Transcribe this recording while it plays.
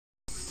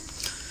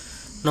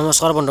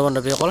নমস্কাৰ বন্ধু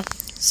বান্ধৱীসকল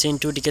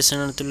চিন্টু ডিকে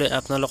চেনেলটোলৈ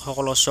আপোনালোক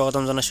সকলোক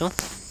স্বাগতম জনাইছোঁ।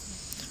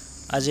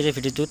 আজিৰ এই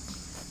ভিডিঅ'টোত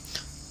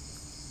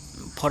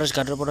ফৰেষ্ট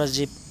গাৰ্ডৰ পৰা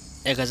যি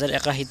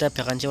 1081টা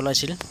ভেকান্সি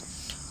ওলাইছিল,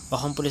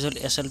 অসম পুলিচৰ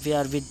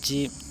SLPRBত যি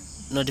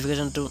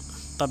নটিফিকেশ্যনটো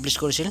পাব্লিছ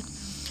কৰিছিল,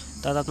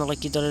 তাত আপোনালোকে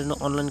কিদৰে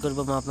অনলাইন কৰিব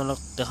মই আপোনালোক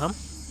দেখাম।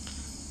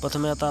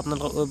 প্ৰথমে এটা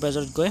আপোনালোকৰ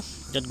ৱেবপেজত গৈ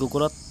য'ত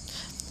গুগলত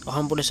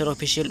অসম পুলিচৰ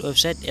অফিচিয়েল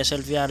ৱেবছাইট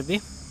SLPRB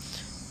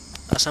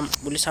আসাম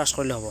বুলি সাৰ্চ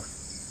কৰিলে হ'ব।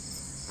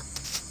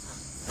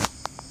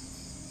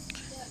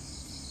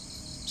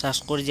 সাৰ্চ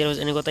কৰি দিয়াৰ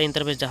পিছত এনেকুৱা এটা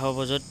ইণ্টাৰফেচ দেখা পাব,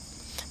 য'ত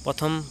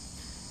প্ৰথম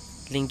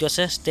লিংকটো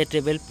আছে state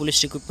level police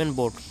recruitment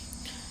board.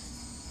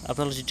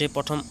 আপোনালোকে যিটো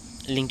প্ৰথম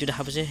লিংকটো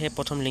দেখা পাইছে, সেই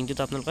প্ৰথম লিংকটোত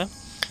আপোনালোকে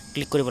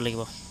ক্লিক কৰিব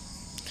লাগিব।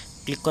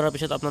 ক্লিক কৰাৰ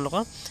পিছত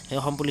আপোনালোকৰ সেই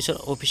অসম পুলিচৰ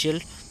অফিচিয়েল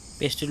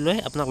পেজটোলৈ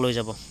আপোনাক লৈ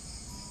যাব।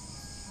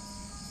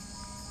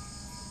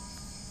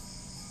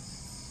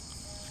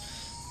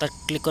 তাত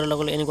ক্লিক কৰাৰ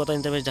লগে লগে এনেকুৱা এটা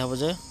ইণ্টাৰফেচ দেখা পাব,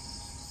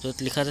 য'ত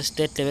লিখা আছে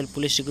state level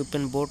police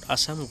recruitment board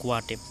Assam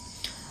Guwahati.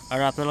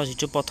 আৰু আপোনালোকৰ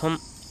যিটো প্ৰথম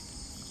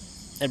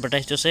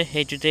এডভাৰটাইজটো আছে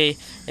সেইটোতে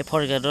এই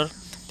ফৰেষ্ট গাৰ্ডৰ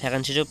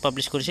ভেকান্সিটো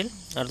পাব্লিছ কৰিছিল,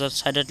 আৰু তাত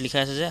ছাইডত লিখা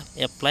আছে যে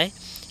এপ্লাই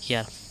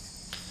হিয়াৰ।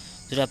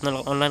 যদি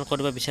আপোনালোকে অনলাইন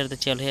কৰিব বিচাৰে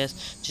তেতিয়াহ'লে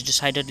যিটো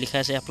ছাইডত লিখা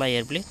আছে এপ্লাই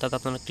হিয়াৰ বুলি, তাত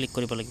আপোনালোকে ক্লিক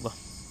কৰিব লাগিব।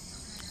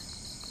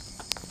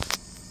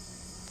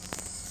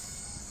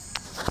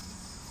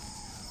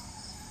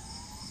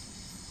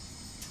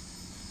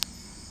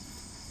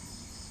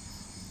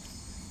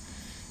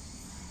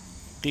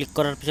 ক্লিক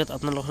কৰাৰ পিছত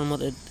আপোনালোকৰ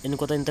সন্মুখত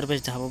এনেকুৱা এটা ইণ্টাৰফেচ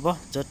দেখা পাব,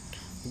 য'ত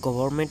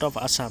government of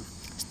Assam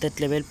state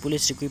level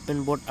police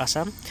recruitment board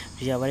Assam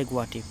ৰিয়াবাৰী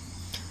Guwahati.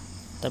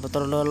 তাৰপৰা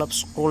তললৈ অলপ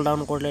স্ক্ৰল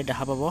ডাউন কৰিলে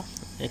দেখা পাব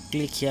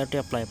ক্লিক হিয়াৰ টু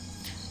এপ্লাই।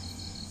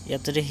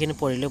 ইয়াত যদি সেইখিনি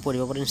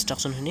পঢ়িব পাৰে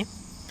ইনষ্ট্ৰাকশ্যনখিনি।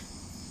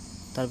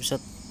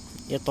 তাৰপিছত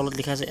ইয়াত তলত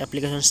লিখা আছে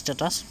এপ্লিকেশ্যন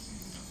ষ্টেটাছ,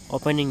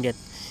 অপেনিং ডেট।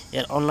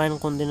 ইয়াৰ অনলাইন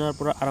কোন দিনৰ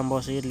পৰা আৰম্ভ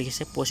হৈছে, ইয়াত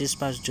লিখিছে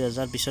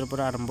 25/5/2020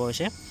 পৰা আৰম্ভ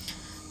হৈছে,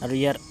 আৰু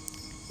ইয়াৰ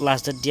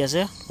লাষ্ট ডেট দিয়া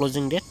আছে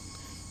ক্লজিং ডেট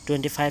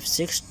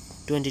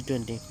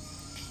 25/6/2020।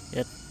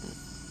 ইয়াত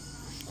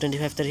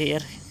 25 তাৰিখে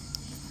ইয়াৰ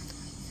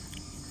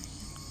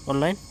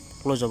অনলাইন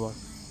ক্লজ হ'ব।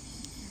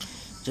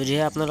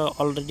 যদিহে আপোনালোকে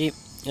অলৰেডি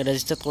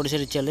ৰেজিষ্টাৰ কৰিছে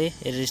তেতিয়াহ'লে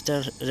এই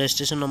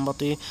ৰেজিষ্ট্ৰেশ্যন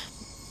নম্বৰটো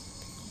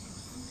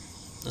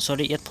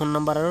ইয়াত ফোন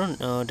নম্বৰ আৰু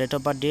date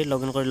of birth the log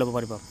in কৰি ল'ব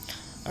পাৰিব।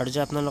 আৰু যদি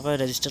আপোনালোকে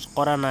ৰেজিষ্টাৰ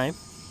কৰা নাই,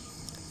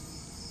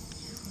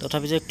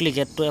 তথাপি যে ক্লিক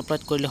হেয়াৰটো এপ্লাই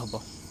কৰিলে হ'ব।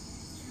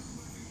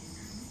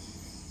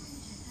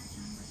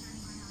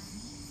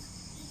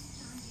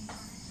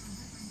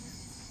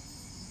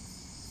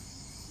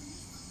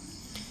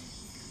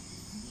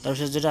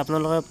 তাৰপিছত যদি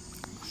আপোনালোকে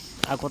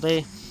আগতে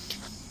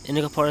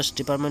এনেকুৱা ফৰেষ্ট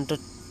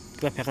ডিপাৰ্টমেণ্টত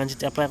কিবা ভেকান্সিত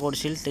এপ্লাই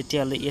কৰিছিল,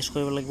 তেতিয়াহ'লে ইয়েছ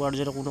কৰিব লাগিব, আৰু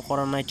যদি কোনো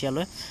কৰা নাই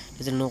তেতিয়াহ'লে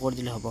ন' কৰি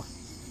দিলে হ'ব।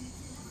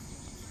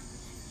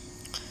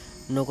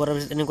 ন' কৰাৰ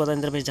পিছত এনেকুৱা এটা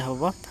ইণ্টাৰফেচ দেখা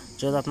পাব,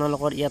 য'ত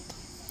আপোনালোকৰ ইয়াত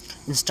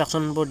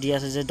ইনষ্ট্ৰাকশ্যনবোৰ দিয়া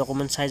আছে যে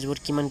ডকুমেণ্ট চাইজবোৰ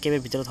কিমান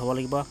কেবিৰ ভিতৰত হ'ব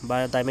লাগিব বা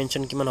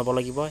ডাইমেনশ্যন কিমান হ'ব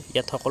লাগিব।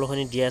 ইয়াত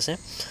সকলোখিনি দিয়া আছে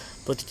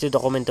প্ৰতিটো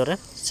ডকুমেণ্টৰে,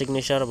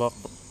 ছিগনেচাৰ হওক,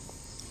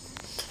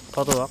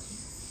 ফটো হওক,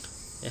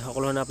 এই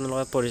সকলোখিনি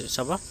আপোনালোকে পঢ়ি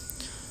চাব।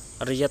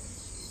 আৰু ইয়াত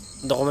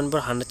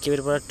ডকুমেণ্টবোৰ 100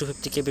 কেবিৰ পৰা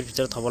 250 কেবিৰ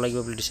ভিতৰত হ'ব লাগিব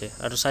বুলি দিছে,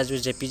 আৰু চাইজবোৰ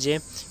JPG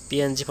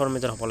PNG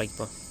ফৰ্মেটৰ হ'ব লাগিব।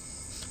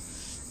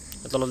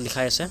 তলত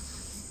লিখাই আছে।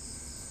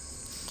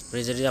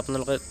 যদি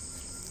আপোনালোকে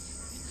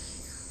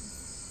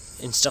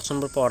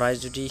ইনষ্ট্ৰাকশ্যনবোৰ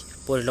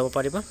পঢ়ি ল'ব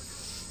পাৰিব।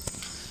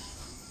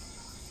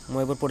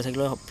 মই এইবোৰ পঢ়ি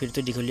থাকিলে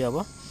ভিডিঅ'টো দীঘলীয়া হ'ব,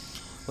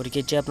 গতিকে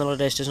এতিয়া আপোনালোকে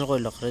ৰেজিষ্ট্ৰেশ্যন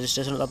কৰি লওক।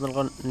 ৰেজিষ্ট্ৰেশ্যনত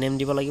আপোনালোকৰ নেম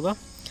দিব লাগিব,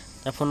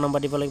 তাৰ ফোন নম্বৰ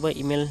দিব লাগিব,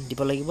 ইমেইল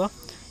দিব লাগিব,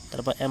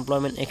 তাৰপৰা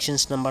এমপ্লয়মেণ্ট এক্সচেঞ্জ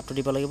নাম্বাৰটো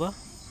দিব লাগিব,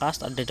 কাষ্ট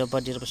আৰু ডেট অফ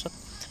বাৰ্থ দিয়াৰ পিছত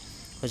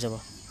হৈ যাব।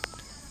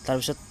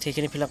 তাৰপিছত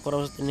সেইখিনি ফিল আপ কৰাৰ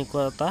পিছত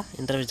এনেকুৱা এটা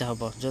ইণ্টাৰফেচ দেখা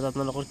পাব, য'ত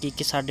আপোনালোকৰ কি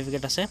কি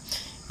চাৰ্টিফিকেট আছে।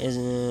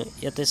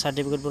 ইয়াতে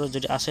চাৰ্টিফিকেটবোৰ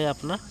যদি আছে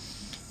আপোনাৰ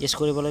ইয়েছ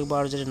কৰিব লাগিব,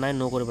 আৰু যদি নাই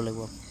ন' কৰিব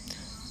লাগিব।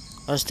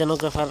 আৰু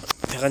ষ্টেন'গ্ৰাফাৰ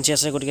ভেকান্সি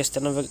আছে, গতিকে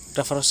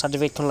ষ্টেন'গ্ৰাফাৰৰ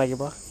চাৰ্টিফিকেটখন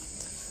লাগিব,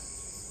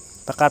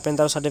 বা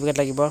কাৰ্পেণ্টাৰৰ চাৰ্টিফিকেট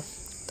লাগিব।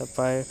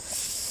 তাৰপৰা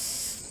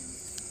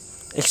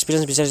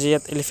এক্সপিৰিয়েঞ্চ বিচাৰিছে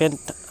ইয়াত এলিফেণ্ট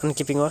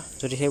আনকিপিঙৰ,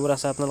 যদি সেইবোৰ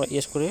আছে আপোনালোকে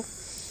ইয়েছ কৰি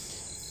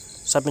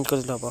ছাবমিট কৰি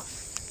দিলে হ'ব।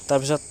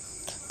 তাৰপিছত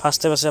ফাৰ্ষ্ট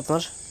ষ্টেপ আছে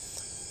আপোনাৰ,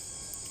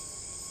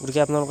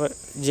 গতিকে আপোনালোকে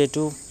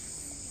যিহেতু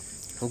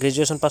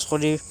গ্ৰেজুৱেশ্যন পাছ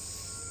কৰি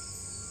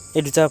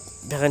এই দুটা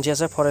ভেকান্সি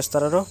আছে,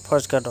 ফৰেষ্টাৰ আৰু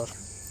ফৰেষ্ট গাৰ্ডৰ।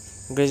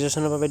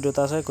 গ্ৰেজুৱেশ্যনৰ বাবে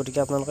দুটা আছে, গতিকে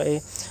আপোনালোকে এই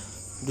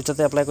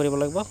দুটাতে এপ্লাই কৰিব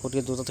লাগিব,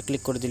 গতিকে দুটাতে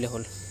ক্লিক কৰি দিলে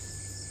হ'ল।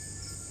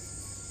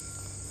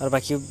 আৰু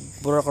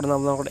বাকীবোৰৰ কাৰণে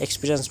আপোনালোকৰ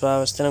এক্সপিৰিয়েঞ্চ বা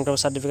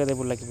ষ্টেন'গ্ৰাফাৰ চাৰ্টিফিকেট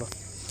এইবোৰ লাগিব।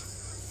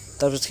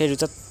 তাৰপিছত সেই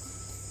দুটাত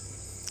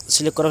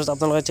চিলেক্ট কৰাৰ পিছত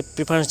আপোনালোকে এতিয়া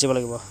প্ৰিফাৰেঞ্চ দিব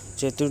লাগিব,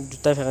 যিহেতু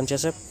দুটা ভেকান্সি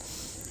আছে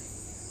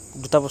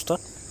দুটা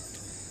পোষ্টত,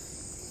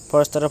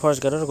 ফৰেষ্টাৰ আৰু ফৰেষ্ট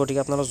গাৰ্ডৰ, গতিকে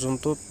আপোনালোক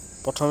যোনটো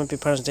প্ৰথমে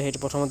প্ৰিফাৰেঞ্চ দিয়ে সেইটো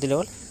প্ৰথমত দিলে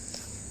হ'ল।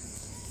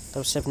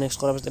 তাৰপিছত ছেভ নেক্সট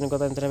কৰাৰ পিছত এনেকুৱা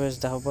এটা ইণ্টাৰফেচ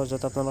দেখা পাব,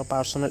 য'ত আপোনালোকৰ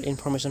পাৰ্চনেল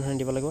ইনফৰমেশ্যনখিনি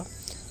দিব লাগিব।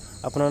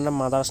 আপোনাৰ নাম,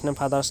 mothers name,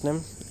 father's name,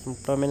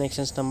 employment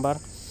exchange number,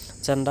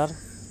 gender,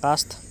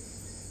 caste,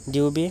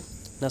 DOB,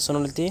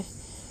 nationality,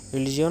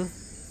 religion,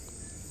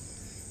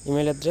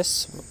 email address,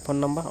 phone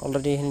number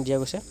already এইখিনি দিয়া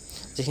গৈছে।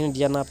 যিখিনি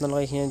দিয়া নাই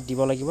আপোনালোকে এইখিনি দিব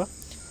লাগিব।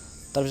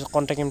 তাৰপিছত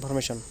কণ্টেক্ট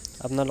ইনফৰমেশ্যন,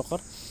 আপোনালোকৰ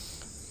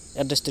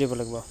এড্ৰেছটো দিব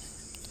লাগিব।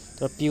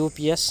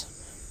 POPS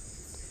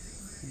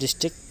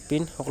ডিষ্ট্ৰিক্ট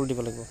পিন সকলো দিব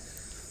লাগিব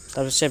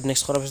তাৰপিছত সেভ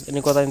নেক্সট কৰাৰ পিছত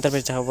এনেকুৱা এটা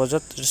ইণ্টাৰফেচ দেখা পাব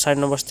য'ত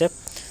 4 নম্বৰ ষ্টেপ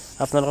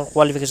আপোনালোকৰ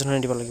কোৱালিফিকেশ্যন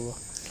দিব লাগিব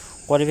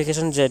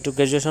কোৱালিফিকেশ্যন যেহেতু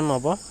গ্ৰেজুৱেশ্যন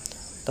হ'ব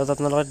তাত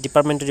আপোনালোকে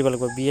ডিপাৰ্টমেণ্টটো দিব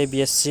লাগিব BA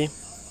BSc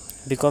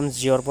BCom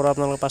জিঅ'ৰ পৰা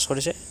আপোনালোকে পাছ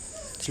কৰিছে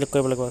সিলেক্ট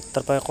কৰিব লাগিব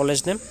তাৰপৰা কলেজ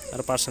নেম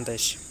আৰু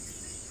পাৰ্চেণ্টেজ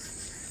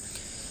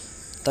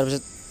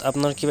তাৰপিছত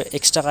আপোনাৰ কিবা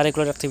এক্সট্ৰা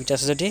কাৰিকুলাৰ এক্টিভিটি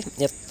আছে যদি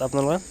ইয়াত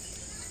আপোনালোকে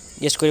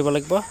ইয়েছ কৰিব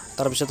লাগিব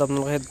তাৰপিছত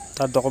আপোনালোকে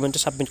তাৰ ডকুমেণ্টটো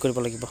ছাবমিট কৰিব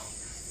লাগিব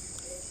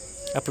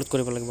আপলোড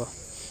কৰিব লাগিব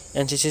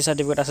NCC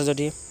চাৰ্টিফিকেট আছে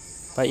যদি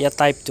বা ইয়াৰ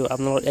টাইপটো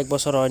আপোনালোকৰ 1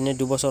 বছৰ হয় নে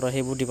 2 বছৰ হয়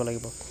সেইবোৰ দিব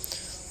লাগিব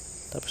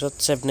তাৰপিছত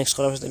সেভ নেক্সট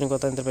কৰাৰ পিছত এনেকুৱা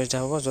এটা ইণ্টাৰফেচ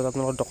হ'ব য'ত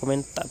আপোনালোকৰ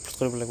ডকুমেণ্ট আপলোড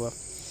কৰিব লাগিব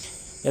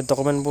ইয়াত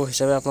ডকুমেণ্টবোৰ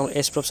হিচাপে আপোনালোকৰ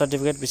এজ প্ৰুফ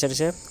চাৰ্টিফিকেট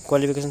বিচাৰিছে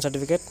qualification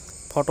certificate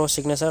photo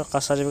signature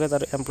caste certificate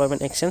আৰু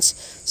এমপ্লয়মেণ্ট এক্সচেঞ্জ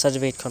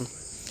চাৰ্টিফিকেটখন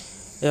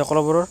এই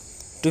সকলোবোৰৰ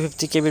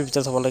 250 KB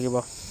ভিতৰত হ'ব লাগিব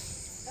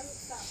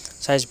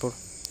সাইজবোৰ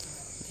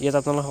ইয়াত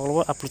আপোনালোকে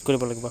সকলোবোৰ আপলোড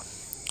কৰিব লাগিব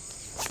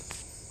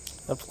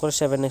আপলোড কৰি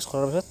 7 নেক্সট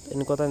কৰাৰ পিছত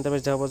এনেকুৱা এটা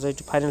ইণ্টাৰফেচ দেখা পাব যে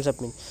এইটো ফাইনেল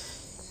সাবমিট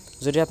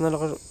যদি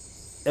আপোনালোকৰ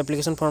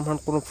এপ্লিকেশ্যন ফৰ্মখন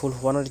কোনো ভুল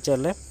হোৱা নাই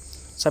তেতিয়াহ'লে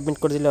সাবমিট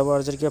কৰি দিলে হ'ব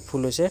আৰু যদি কিবা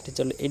ভুল হৈছে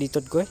তেতিয়াহ'লে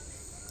এডিটত গৈ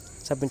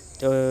সাবমিট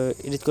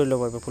এডিট কৰি ল'ব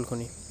পাৰিব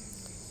ভুলখিনি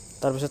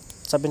তাৰপিছত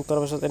সাবমিট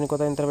কৰাৰ পিছত এনেকুৱা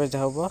এটা ইণ্টাৰফেচ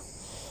দেখা পাব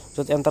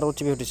য'ত এণ্টাৰ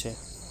OTP উঠিছে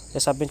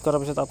এই সাবমিট কৰাৰ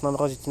পিছত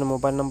আপোনালোকৰ যিটো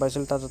মোবাইল নম্বৰ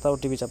আছিল তাত এটা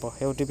OTP যাব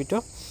সেই OTPটো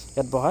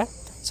ইয়াত বহাই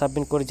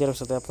সাবমিট কৰি দিয়াৰ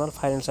পিছত আপোনাৰ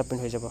ফাইনেল সাবমিট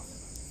হৈ যাব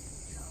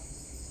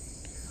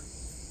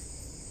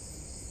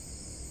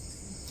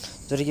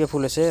যদি কিবা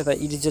ভুল হৈছে এটা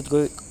এডিটত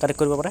গৈ কাৰেক্ট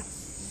কৰিব পাৰে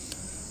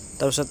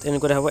তাৰপিছত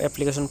এনেকৈ হ'ব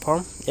application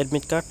form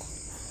admit card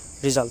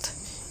result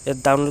ইয়াত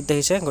ডাউনলোড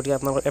দেখিছে গতিকে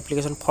আপোনালোকৰ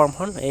এপ্লিকেশ্যন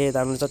ফৰ্মখন এই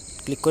ডাউনলোডত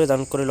ক্লিক কৰি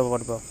ডাউনলোড কৰি ল'ব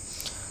পাৰিব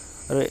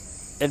আৰু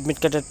এডমিট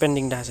কাৰ্ড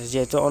পেণ্ডিং দেখাইছে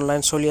যিহেতু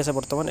অনলাইন চলি আছে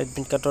বৰ্তমান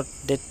এডমিট কাৰ্ডৰ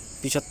ডেট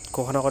পিছত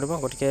ঘোষণা কৰিব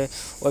গতিকে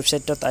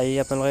ৱেবছাইটত আহি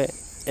আপোনালোকে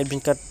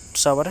এডমিট কাৰ্ড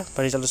চাব পাৰে বা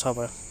ৰিজাল্টটো চাব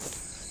পাৰে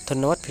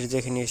ধন্যবাদ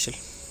ভিডিঅ'খিনি হৈছিল